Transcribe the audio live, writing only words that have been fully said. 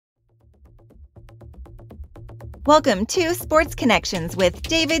Welcome to Sports Connections with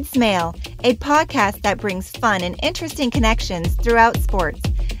David Smale, a podcast that brings fun and interesting connections throughout sports.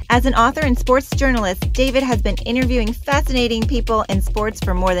 As an author and sports journalist, David has been interviewing fascinating people in sports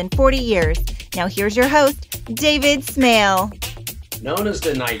for more than 40 years. Now here's your host, David Smale. Known as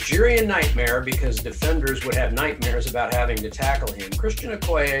the Nigerian Nightmare because defenders would have nightmares about having to tackle him, Christian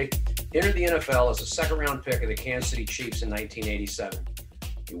Okoye entered the NFL as a second-round pick of the Kansas City Chiefs in 1987.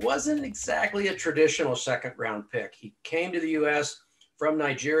 He wasn't exactly a traditional second-round pick. He came to the U.S. from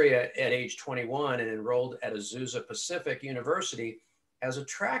Nigeria at age 21 and enrolled at Azusa Pacific University as a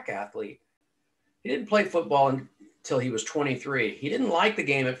track athlete. He didn't play football until he was 23. He didn't like the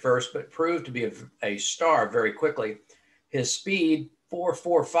game at first, but proved to be a star very quickly. His speed,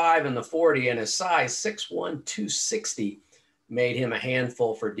 4.45 in the 40, and his size, 6'1", 260, made him a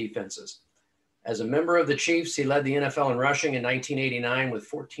handful for defenses. As a member of the Chiefs, he led the NFL in rushing in 1989 with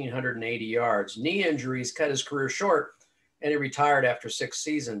 1,480 yards. Knee injuries cut his career short, and he retired after 6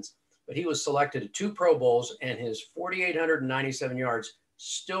 seasons. But he was selected to 2 Pro Bowls, and his 4,897 yards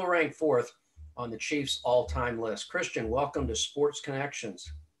still ranked 4th on the Chiefs' all-time list. Christian, welcome to Sports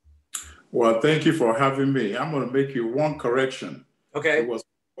Connections. Well, thank you for having me. I'm going to make you one correction. Okay. It was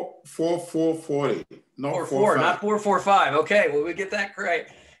 4.40, not 4.4, not 4.45. Okay, well, we get that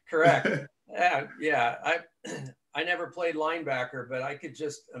correct. Yeah. I never played linebacker, but I could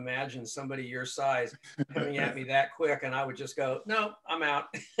just imagine somebody your size coming at me that quick, and I would just go, no, I'm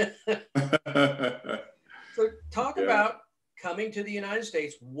out. So talk about coming to the United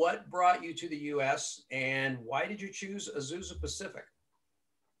States. What brought you to the U.S., and why did you choose Azusa Pacific?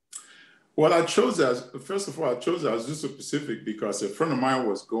 Well, first of all, I chose Azusa Pacific because a friend of mine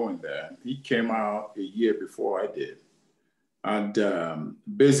was going there. He came out a year before I did. And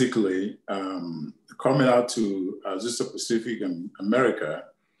basically, coming out to Azusa Pacific in America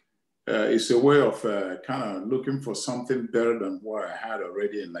is a way of kind of looking for something better than what I had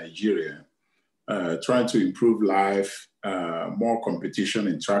already in Nigeria, trying to improve life, more competition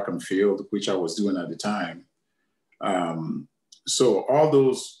in track and field, which I was doing at the time. So all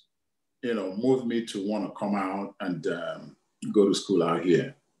those, moved me to want to come out and go to school out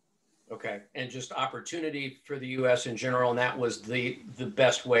here. Okay, and just opportunity for the U.S. in general, and that was the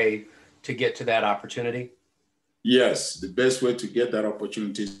best way to get to that opportunity? Yes, the best way to get that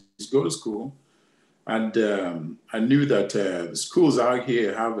opportunity is go to school. And I knew that the schools out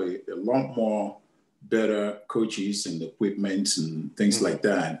here have a lot more better coaches and equipment and things like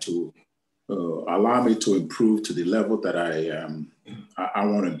that to allow me to improve to the level that I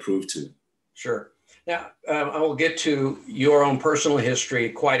want to improve to. Sure. Now, I will get to your own personal history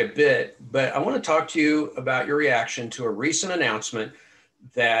quite a bit, but I want to talk to you about your reaction to a recent announcement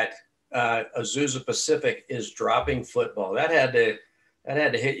that Azusa Pacific is dropping football. That had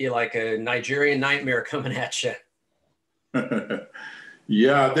to hit you like a Nigerian nightmare coming at you.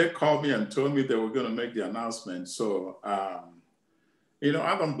 Yeah, they called me and told me they were going to make the announcement. So, I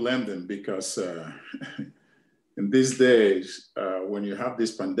don't blame them because in these days, when you have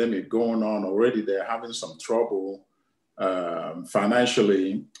this pandemic going on already, they're having some trouble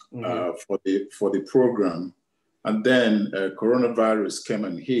financially for the program. And then coronavirus came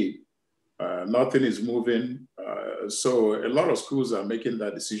and hit. Nothing is moving. So a lot of schools are making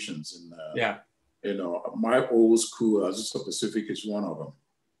that decisions. And, my old school, Azusa Pacific, is one of them.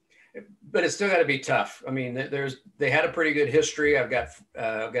 But it's still got to be tough. I mean, they had a pretty good history. I've got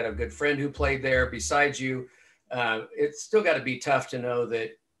a good friend who played there besides you. It's still got to be tough to know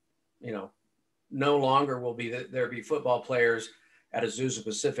that, no longer will there be football players at Azusa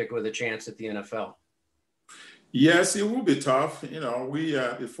Pacific with a chance at the NFL. Yes, it will be tough. We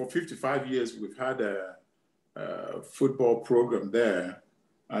for 55 years we've had a football program there,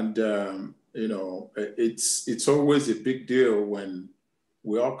 and it's always a big deal when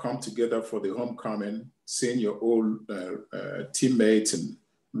we all come together for the homecoming, seeing your old teammates and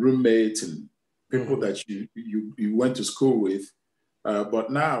roommates and people that you went to school with, but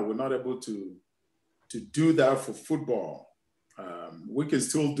now we're not able to do that for football. We can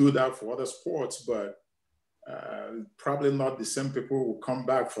still do that for other sports, but probably not the same people who will come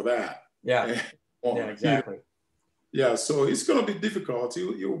back for that. Yeah, yeah, exactly. Yeah, so it's going to be difficult.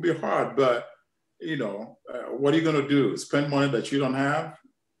 It will be hard, but what are you going to do? Spend money that you don't have?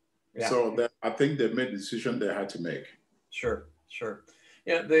 Yeah. So I think they made the decision they had to make. Sure.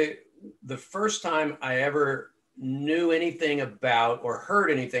 Yeah, the first time I ever knew anything about or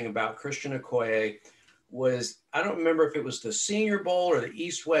heard anything about Christian Okoye was, I don't remember if it was the Senior Bowl or the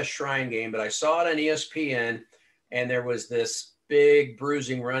East-West Shrine game, but I saw it on ESPN, and there was this big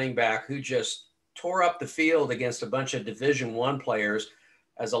bruising running back who just tore up the field against a bunch of Division I players.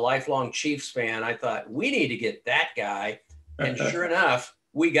 as a lifelong Chiefs fan, I thought we need to get that guy. And sure enough,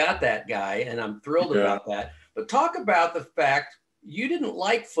 we got that guy, and I'm thrilled about that. But talk about the fact you didn't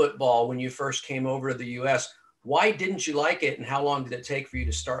like football when you first came over to the U.S. Why didn't you like it, and how long did it take for you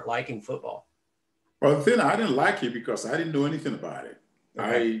to start liking football? Well, the thing, I didn't like it because I didn't know anything about it.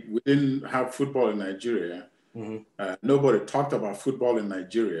 Okay. We didn't have football in Nigeria. Nobody talked about football in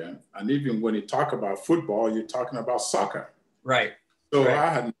Nigeria. And even when you talk about football, you're talking about soccer. Right. So I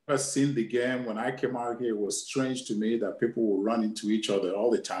had never seen the game. When I came out here, it was strange to me that people would run into each other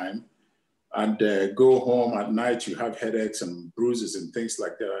all the time and go home at night. You have headaches and bruises and things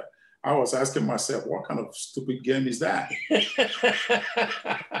like that. I was asking myself, what kind of stupid game is that?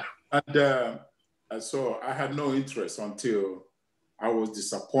 And so I had no interest until I was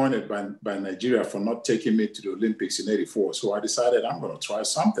disappointed by Nigeria for not taking me to the Olympics in '84. So I decided I'm going to try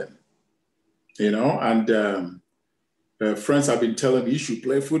something, and friends have been telling me you should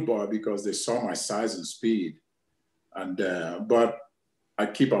play football because they saw my size and speed. But I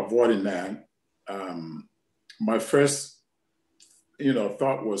keep avoiding that. My first,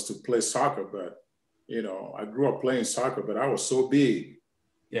 thought was to play soccer, but, I grew up playing soccer, but I was so big.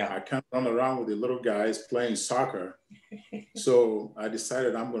 Yeah, I can't run around with the little guys playing soccer. So I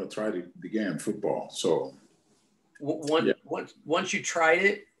decided I'm going to try the game, football. So once you tried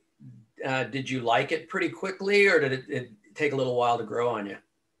it, did you like it pretty quickly, or did it take a little while to grow on you?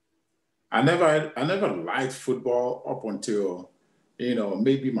 I never liked football up until,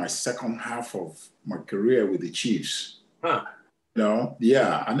 maybe my second half of my career with the Chiefs. Huh.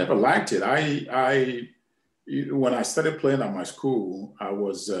 I never liked it. When I started playing at my school,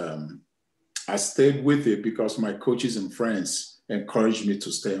 I stayed with it because my coaches and friends encouraged me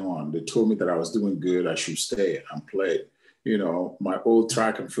to stay on. They told me that I was doing good, I should stay and play. My old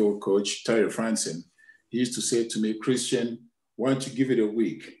track and field coach, Terry Franson, he used to say to me, Christian, why don't you give it a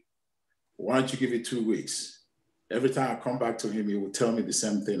week? Why don't you give it 2 weeks? Every time I come back to him, he would tell me the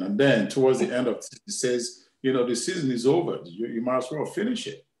same thing. And then towards the end of it, he says, the season is over. You might as well finish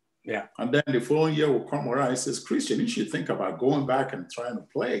it. Yeah. And then the following year will come around. He says, Christian, you should think about going back and trying to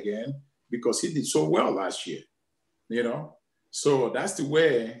play again because he did so well last year, So that's the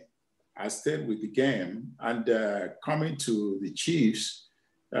way I stayed with the game. And coming to the Chiefs,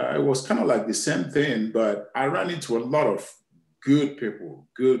 it was kind of like the same thing, but I ran into a lot of good people,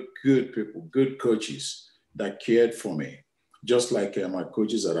 good people, good coaches that cared for me, just like my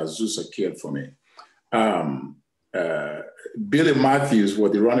coaches at Azusa cared for me. Billy Matthews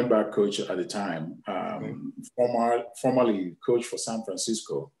was the running back coach at the time, formerly coach for San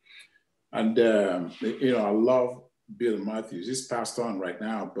Francisco. And, I love Bill Matthews. He's passed on right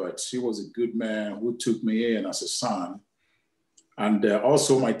now, but he was a good man who took me in as a son. And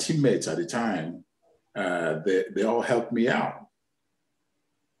also my teammates at the time, they all helped me out.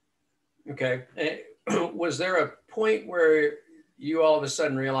 Okay. Was there a point where you all of a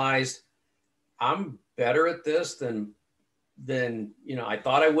sudden realized I'm better at this than I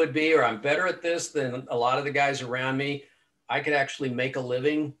thought I would be, or I'm better at this than a lot of the guys around me? I could actually make a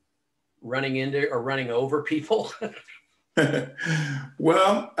living running into or running over people?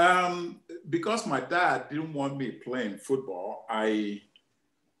 Well, because my dad didn't want me playing football,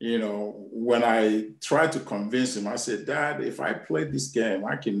 when I tried to convince him, I said, Dad, if I play this game,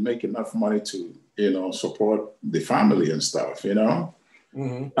 I can make enough money to, support the family and stuff,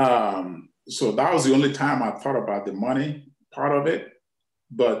 Mm-hmm. So that was the only time I thought about the money part of it.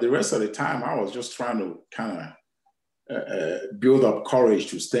 But the rest of the time, I was just trying to kind of build up courage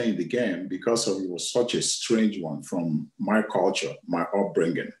to stay in the game because it was such a strange one from my culture, my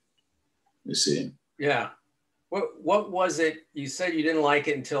upbringing, you see. Yeah. What was it? You said you didn't like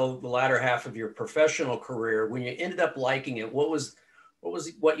it until the latter half of your professional career. When you ended up liking it, what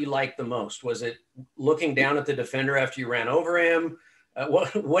you liked the most? Was it looking down at the defender after you ran over him?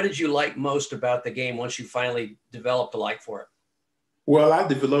 What did you like most about the game once you finally developed a like for it? Well, I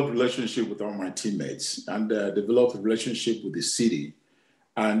developed a relationship with all my teammates and developed a relationship with the city.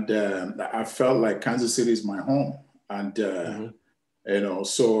 And I felt like Kansas City is my home. And,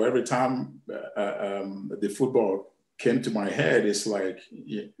 so every time the football came to my head, it's like,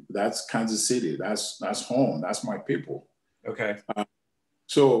 that's Kansas City. That's home. That's my people. Okay.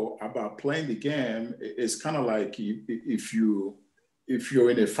 So about playing the game, it's kind of like if you're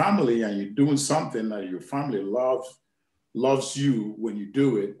in a family and you're doing something that your family loves you when you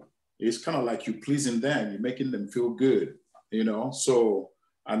do it, it's kind of like you're pleasing them, you're making them feel good, So,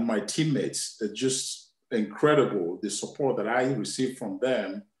 and my teammates are just incredible. The support that I received from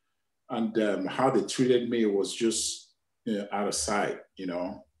them and how they treated me was just out of sight,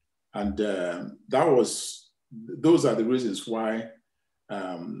 And those are the reasons why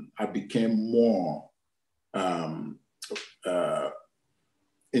I became more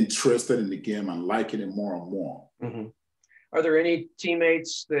interested in the game and liking it more and more. Mm-hmm. Are there any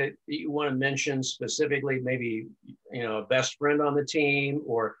teammates that you want to mention specifically, maybe, a best friend on the team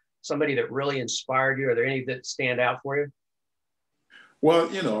or somebody that really inspired you? Are there any that stand out for you?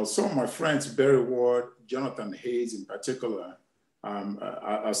 Well, some of my friends, Barry Ward, Jonathan Hayes in particular,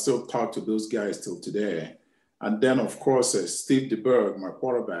 I still talk to those guys till today. And then, of course, Steve DeBerg, my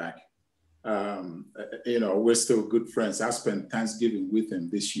quarterback, we're still good friends. I spent Thanksgiving with him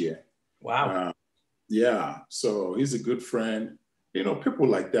this year. Wow. Yeah, so he's a good friend. People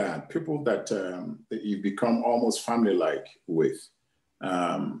like that, people that you become almost family-like with.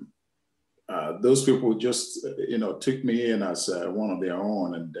 Those people just, took me in as one of their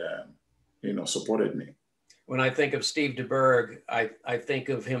own and, supported me. When I think of Steve DeBerg, I think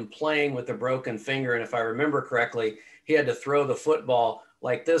of him playing with a broken finger. And if I remember correctly, he had to throw the football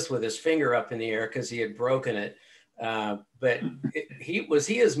like this with his finger up in the air because he had broken it. But was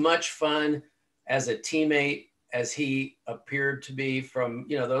he as much fun as a teammate as he appeared to be? From,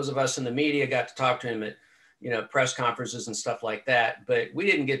 those of us in the media got to talk to him at, press conferences and stuff like that, but we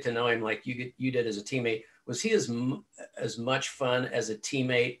didn't get to know him like you did as a teammate. Was he as much fun as a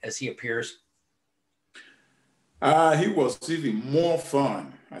teammate as he appears? He was even more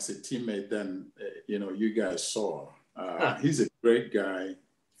fun as a teammate than, you guys saw. He's a great guy,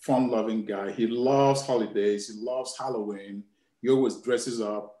 fun-loving guy. He loves holidays. He loves Halloween. He always dresses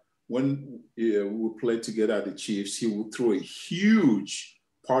up. When we played together at the Chiefs, he would throw a huge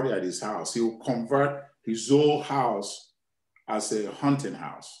party at his house. He would convert his whole house as a hunting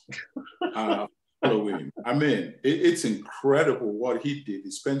house. Halloween. I mean, it's incredible what he did.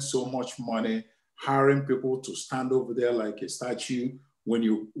 He spent so much money hiring people to stand over there like a statue. When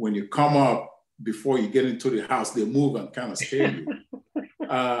you come up, before you get into the house, they move and kind of scare you.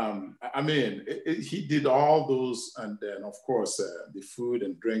 He did all those, and then of course the food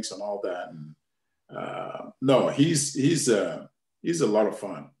and drinks and all that. And, no, he's a lot of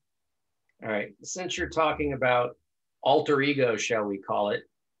fun. All right. Since you're talking about alter ego, shall we call it,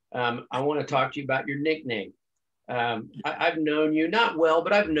 I want to talk to you about your nickname. I've known you, not well,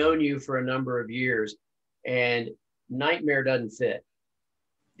 but I've known you for a number of years, and Nightmare doesn't fit.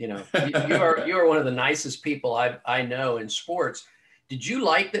 You are one of the nicest people I know in sports. Did you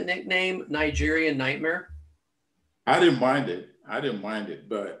like the nickname Nigerian Nightmare? I didn't mind it,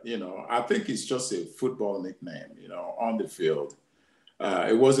 but I think it's just a football nickname. On the field,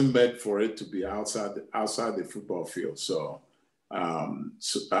 it wasn't meant for it to be outside the football field. So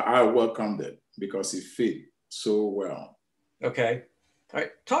I welcomed it because it fit so well. Okay. All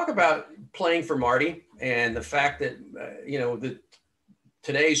right. Talk about playing for Marty and the fact that,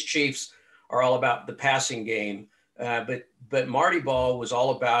 today's Chiefs are all about the passing game. But Marty Ball was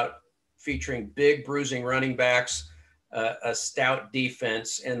all about featuring big bruising running backs, a stout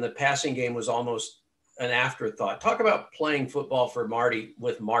defense, and the passing game was almost an afterthought. Talk about playing football for Marty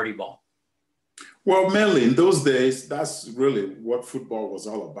with Marty Ball. Well, mainly in those days, that's really what football was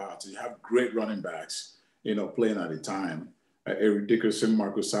all about. You have great running backs, playing at the time. Eric Dickerson,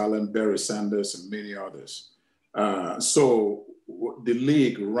 Marcus Allen, Barry Sanders, and many others. So the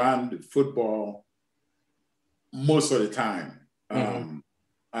league ran the football most of the time,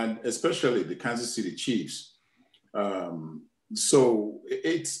 and especially the Kansas City Chiefs. So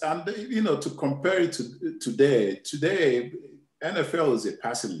it's, and to compare it to today, NFL is a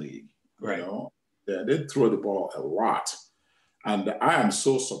passing league. Right. They throw the ball a lot. And I am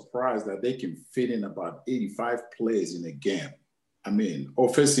so surprised that they can fit in about 85 plays in a game. I mean,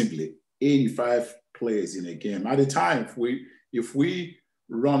 offensively, 85 plays in a game. At the time, if we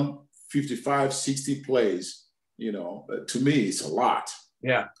run 55, 60 plays, to me, it's a lot.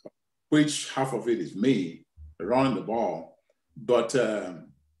 Yeah. Which half of it is me running the ball. But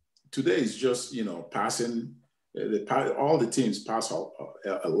today is just, passing. All the teams pass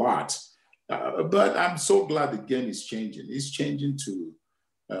a lot. But I'm so glad the game is changing. It's changing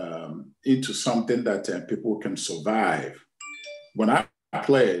into something that people can survive. When I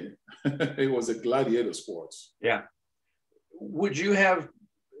played, it was a gladiator sports. Yeah. Would you have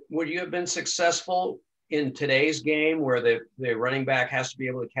been successful in today's game where the running back has to be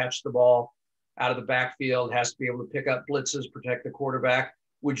able to catch the ball out of the backfield, has to be able to pick up blitzes, protect the quarterback?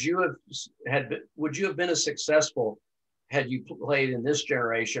 Would you have been as successful had you played in this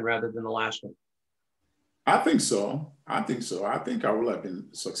generation rather than the last one? I think so. I think I would have been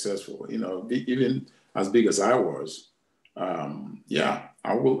successful, even as big as I was.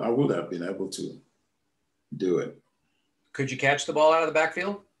 I would have been able to do it. Could you catch the ball out of the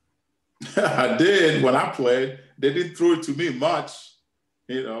backfield? I did when I played. They didn't throw it to me much.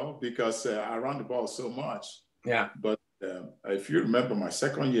 because I ran the ball so much. Yeah. But if you remember my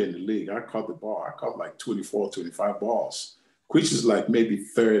second year in the league, I caught the ball. I caught like 24, 25 balls, which is like maybe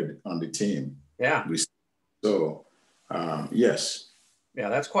third on the team. Yeah. So, yes. Yeah,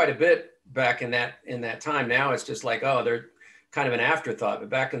 that's quite a bit back in that time. Now it's just like, oh, they're kind of an afterthought. But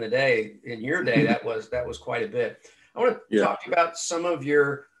back in the day, in your day, that was quite a bit. I want to talk to you about some of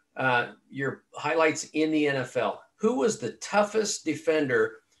your highlights in the NFL. Who was the toughest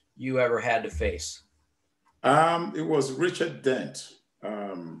defender you ever had to face? It was Richard Dent.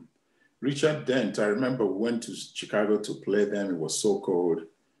 Richard Dent, I remember we went to Chicago to play them. It was so cold.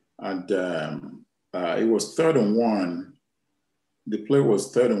 And it was 3rd and 1. The play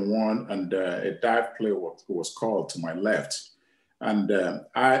was 3rd and 1, and a dive play was called to my left. And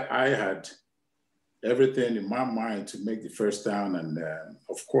I had everything in my mind to make the first down. And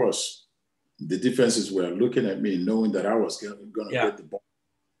of course, the defenses were looking at me, knowing that I was going to get the ball.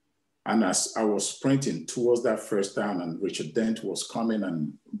 And as I was sprinting towards that first down, and Richard Dent was coming,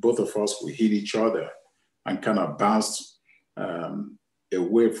 and both of us would hit each other and kind of bounced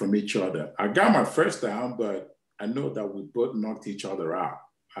away from each other. I got my first down, but I know that we both knocked each other out.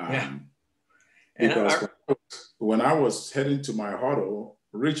 Because when I was heading to my huddle,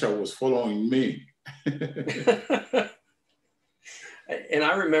 Richard was following me. And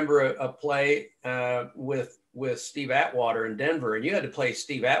I remember a play with Steve Atwater in Denver, and you had to play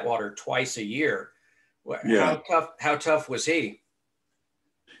Steve Atwater twice a year. How tough was he?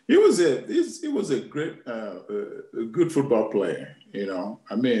 He was a great, a good football player.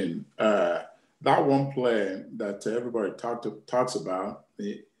 I mean, that one play that everybody talks about.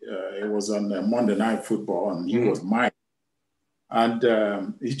 It was on Monday Night Football, and he was Mike,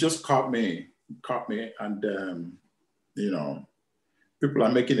 and he just caught me, and people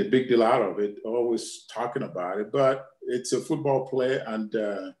are making a big deal out of it, always talking about it, but it's a football play, and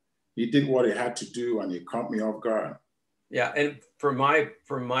he did what he had to do, and he caught me off guard. Yeah, and from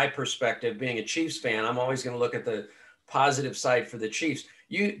my perspective, being a Chiefs fan, I'm always going to look at the positive side for the Chiefs.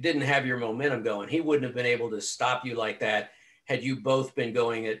 You didn't have your momentum going. He wouldn't have been able to stop you like that had you both been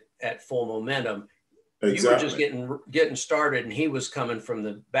going at full momentum. Exactly. You were just getting started, and he was coming from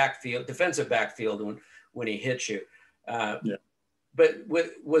the backfield, defensive backfield when he hit you. But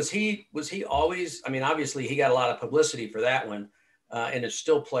was he always? I mean, obviously he got a lot of publicity for that one, and it's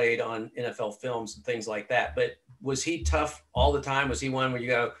still played on NFL films and things like that. But was he tough all the time? Was he one where you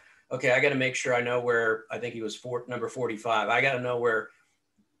go, okay, I got to make sure I know where? I think he was number 45. I got to know where.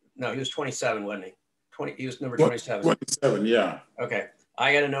 No, he was 27, wasn't he? He was number 27. 27, yeah. Okay,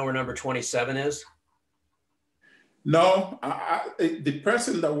 I got to know where number 27 is. No, the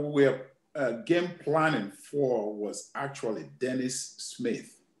person that we were game planning for was actually Dennis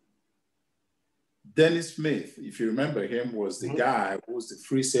Smith. Dennis Smith, if you remember him, was the guy who was the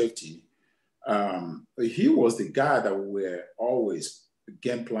free safety. He was the guy that we were always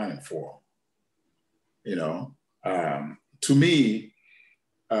game planning for. To me,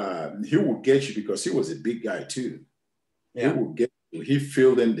 he would get you because he was a big guy too. Yeah. He would get you. He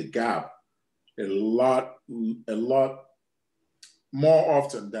filled in the gap a lot more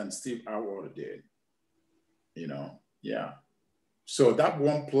often than Steve Atwater did. So that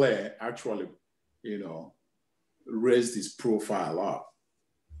one play actually, raised his profile up.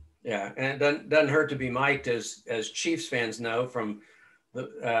 Yeah, and it doesn't hurt to be mic'd, as Chiefs fans know, from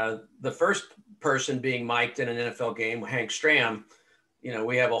the first person being mic'd in an NFL game, Hank Stram.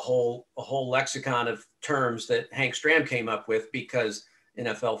 We have a whole lexicon of terms that Hank Stram came up with because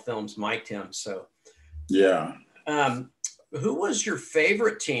NFL films mic'd him. So, yeah. Who was your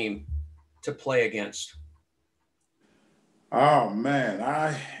favorite team to play against? Oh man,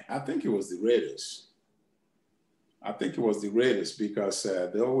 I think it was the Raiders. I think it was the Raiders because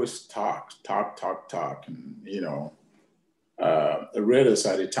they always talk, and the Raiders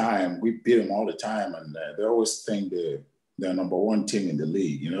at the time, we beat them all the time, and they always think they're number one team in the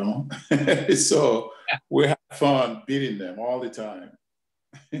league, So we have fun beating them all the time.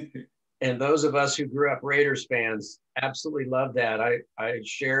 And those of us who grew up Raiders fans absolutely love that. I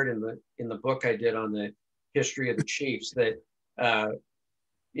shared in the book I did on the history of the Chiefs that,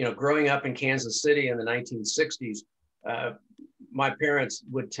 growing up in Kansas City in the 1960s, my parents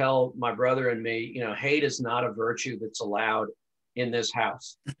would tell my brother and me, hate is not a virtue that's allowed in this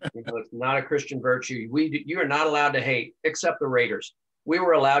house. It's not a Christian virtue. You are not allowed to hate, except the Raiders. We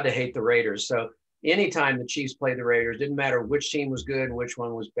were allowed to hate the Raiders. So anytime the Chiefs played the Raiders, didn't matter which team was good and which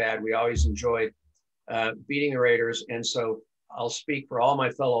one was bad. We always enjoyed beating the Raiders. And so I'll speak for all my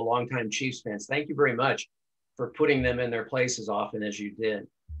fellow longtime Chiefs fans. Thank you very much for putting them in their place as often as you did.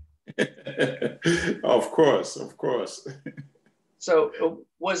 Of course. So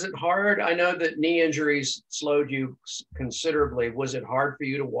was it hard? I know that knee injuries slowed you considerably. Was it hard for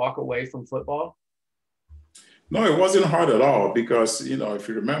you to walk away from football? No, it wasn't hard at all because, you know, if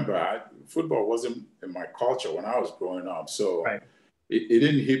you remember, football wasn't in my culture when I was growing up. So Right. it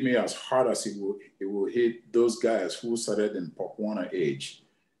didn't hit me as hard as it would hit those guys who started in Pop Warner age,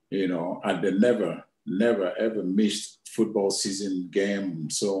 you know, and they never, ever missed football season, game,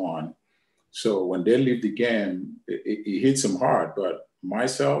 and so on. So when they leave the game, it hits them hard. But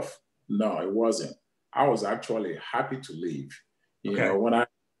myself, no, it wasn't. I was actually happy to leave. You Okay. know,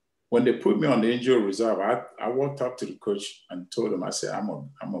 when they put me on the injury reserve, I walked up to the coach and told him, I said, I'm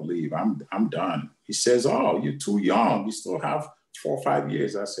gonna leave. I'm done. He says, oh, you're too young. You still have 4 or 5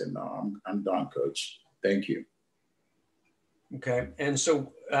 years. I said, no, I'm done, coach. Thank you. Okay. And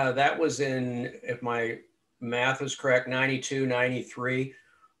so that was in, if my math is correct, 92, 93.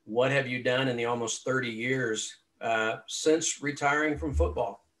 What have you done in the almost 30 years since retiring from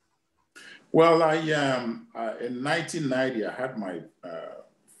football? Well, in 1990, I had my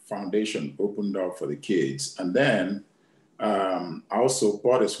foundation opened up for the kids. And then I also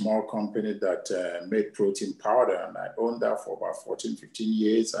bought a small company that made protein powder, and I owned that for about 14, 15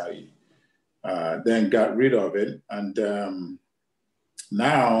 years. I then got rid of it. And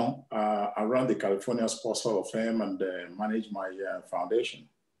now I run the California Sports Hall of Fame and manage my foundation.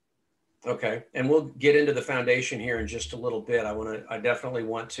 Okay. And we'll get into the foundation here in just a little bit. I definitely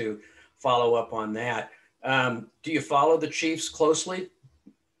want to follow up on that. Do you follow the Chiefs closely?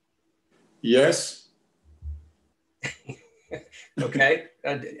 Yes. Okay.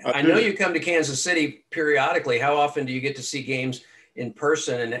 I know you come to Kansas City periodically. How often do you get to see games in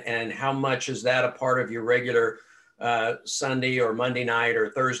person, and how much is that a part of your regular Sunday or Monday night or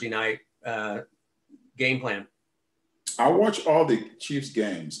Thursday night game plan? I watch all the Chiefs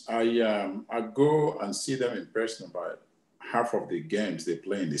games. I go and see them in person about half of the games they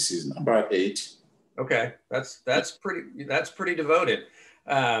play in the season, about 8. Okay, that's pretty devoted.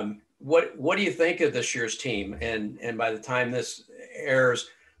 What do you think of this year's team? And by the time this airs,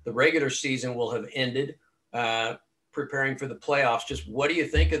 the regular season will have ended. Preparing for the playoffs. Just what do you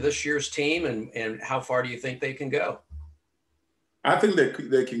think of this year's team, and how far do you think they can go? I think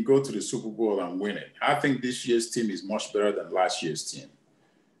they can go to the Super Bowl and win it. I think this year's team is much better than last year's team.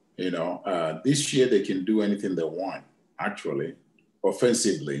 You know, this year they can do anything they want, actually,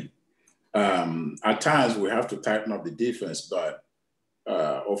 offensively. At times we have to tighten up the defense, but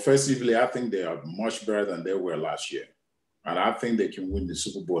offensively, I think they are much better than they were last year. And I think they can win the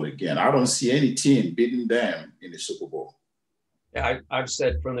Super Bowl again. I don't see any team beating them in the Super Bowl. Yeah, I've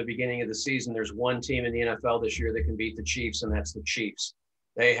said from the beginning of the season, there's one team in the NFL this year that can beat the Chiefs, and that's the Chiefs.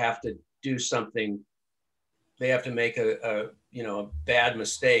 They have to do something. They have to make a bad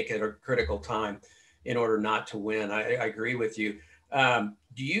mistake at a critical time in order not to win. I agree with you. Do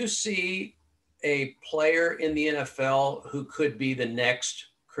you see a player in the NFL who could be the next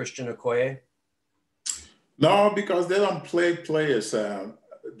Christian Okoye? No, because they don't play players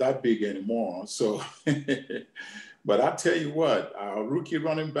that big anymore. So, but I tell you what, our rookie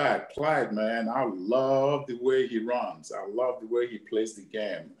running back, Clyde, man, I love the way he runs. I love the way he plays the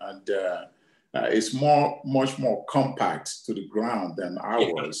game. And it's much more compact to the ground than I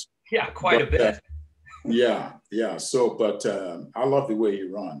was. Yeah, quite a bit. Yeah. So, but I love the way he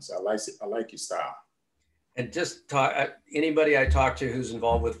runs. I like his style. And just anybody I talk to who's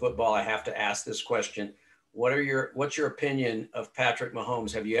involved with football, I have to ask this question. What's your opinion of Patrick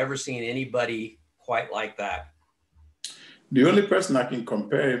Mahomes? Have you ever seen anybody quite like that? The only person I can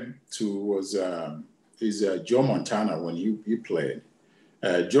compare him to was Joe Montana when he played.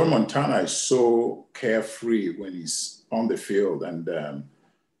 Joe Montana is so carefree when he's on the field, and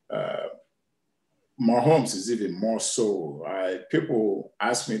Mahomes is even more so. People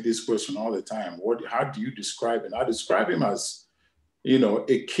ask me this question all the time. How do you describe him? I describe him as,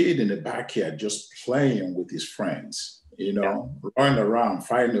 a kid in the backyard just playing with his friends, running around,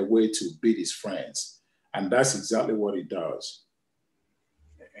 finding a way to beat his friends. And that's exactly what he does.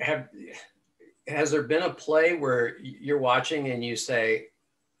 Has there been a play where you're watching and you say,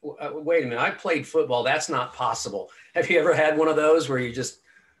 wait a minute, I played football. That's not possible. Have you ever had one of those where you're just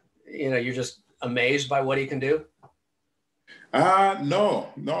amazed by what he can do? No.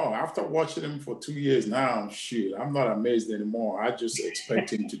 After watching him for 2 years now, I'm not amazed anymore. I just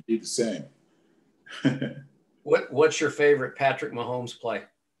expect him to do the same. What's your favorite Patrick Mahomes play?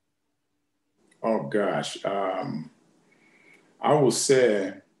 Oh gosh, I would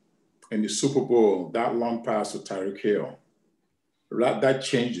say in the Super Bowl, that long pass to Tyreek Hill, that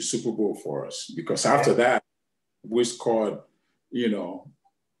changed the Super Bowl for us, because after that we scored,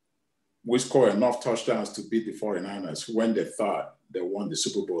 we scored enough touchdowns to beat the 49ers when they thought they won the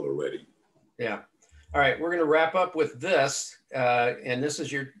Super Bowl already. Yeah. All right, we're going to wrap up with this, and this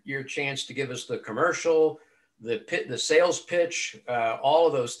is your chance to give us the commercial, the sales pitch, all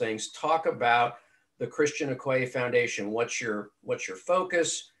of those things. Talk about the Christian Okoye Foundation. What's your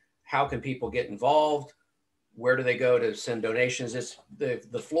focus? How can people get involved? Where do they go to send donations?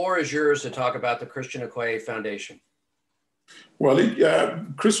 The floor is yours to talk about the Christian Okoye Foundation. Well,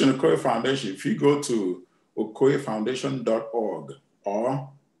 Christian Okoye Foundation, if you go to okoyefoundation.org, or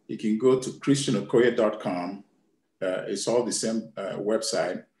you can go to christianokoye.com. It's all the same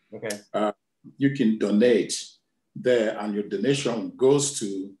website. Okay. You can donate there, and your donation goes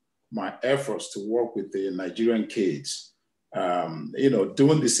to my efforts to work with the Nigerian kids.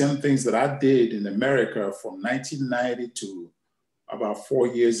 Doing the same things that I did in America from 1990 to about 4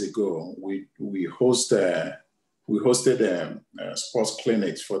 years ago. We hosted sports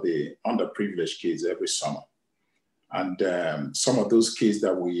clinics for the underprivileged kids every summer. And some of those kids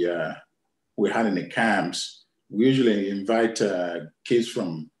that we had in the camps, we usually invite kids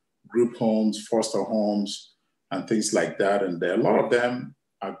from group homes, foster homes, and things like that. And a lot of them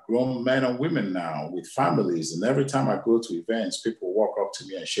are grown men and women now with families. And every time I go to events, people walk up to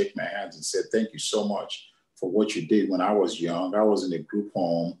me and shake my hands and say, "Thank you so much for what you did when I was young. I was in a group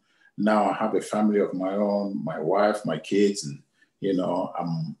home. Now I have a family of my own, my wife, my kids, and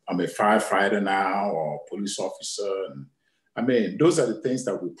I'm a firefighter now, or police officer." And I mean, those are the things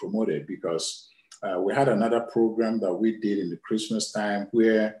that we promoted, because we had another program that we did in the Christmas time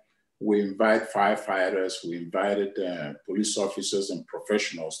where we invite firefighters, we invited police officers and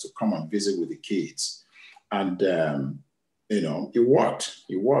professionals to come and visit with the kids. And, it worked.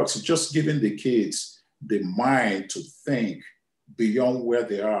 It works. It's just giving the kids the mind to think beyond where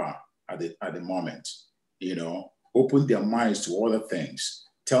they are at the moment, open their minds to other things,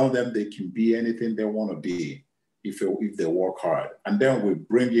 tell them they can be anything they want to be if they work hard. And then we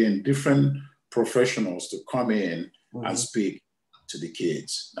bring in different professionals to come in and speak to the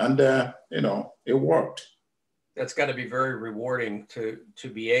kids. And, it worked. That's got to be very rewarding to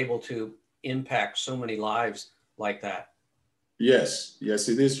be able to impact so many lives like that. Yes,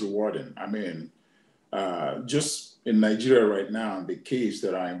 it is rewarding. I mean, just in Nigeria right now, the kids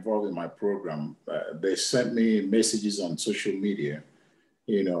that are involved in my program, they sent me messages on social media,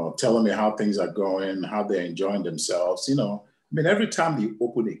 telling me how things are going, how they're enjoying themselves. Every time you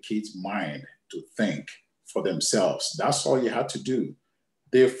open a kid's mind to think for themselves, that's all you have to do.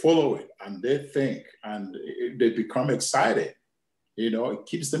 They follow it and they think and they become excited. It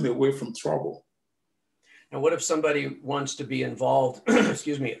keeps them away from trouble. Now, what if somebody wants to be involved,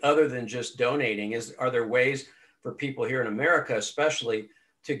 other than just donating? Are there ways for people here in America, especially,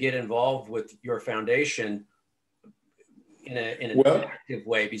 to get involved with your foundation in an active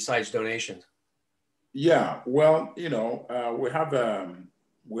way besides donations? Yeah, well, we have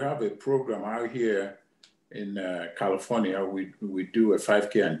a program out here in California. We do a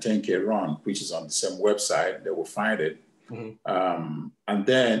 5K and 10K run, which is on the same website. They will find it. Mm-hmm. And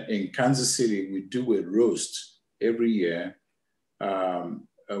then in Kansas City, we do a roast every year.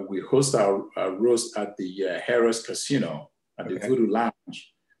 We host our roast at the Harris Casino at the Voodoo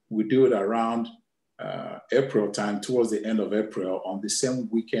Lounge. We do it around April time, towards the end of April, on the same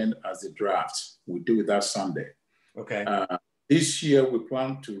weekend as the draft. We do it that Sunday. Okay. This year, we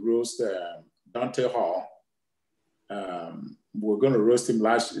plan to roast Dante Hall. We're going to roast him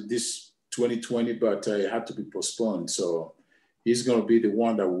this 2020, but it had to be postponed. So he's going to be the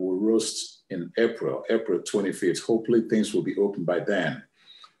one that we will roast in April 25th. Hopefully things will be open by then.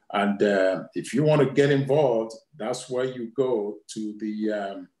 And if you want to get involved, that's where you go to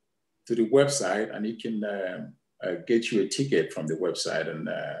the website, and you can get you a ticket from the website and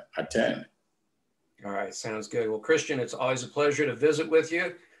attend. All right, sounds good. Well, Christian, it's always a pleasure to visit with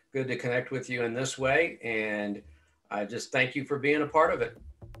you. Good to connect with you in this way. And I just thank you for being a part of it.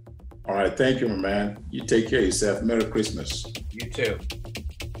 All right, thank you, my man. You take care of yourself. Merry Christmas. You too.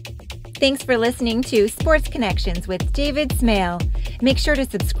 Thanks for listening to Sports Connections with David Smale. Make sure to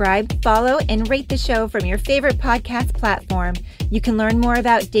subscribe, follow, and rate the show from your favorite podcast platform. You can learn more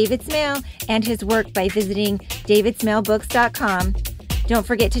about David Smale and his work by visiting davidsmalebooks.com. Don't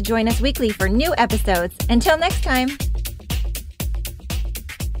forget to join us weekly for new episodes. Until next time.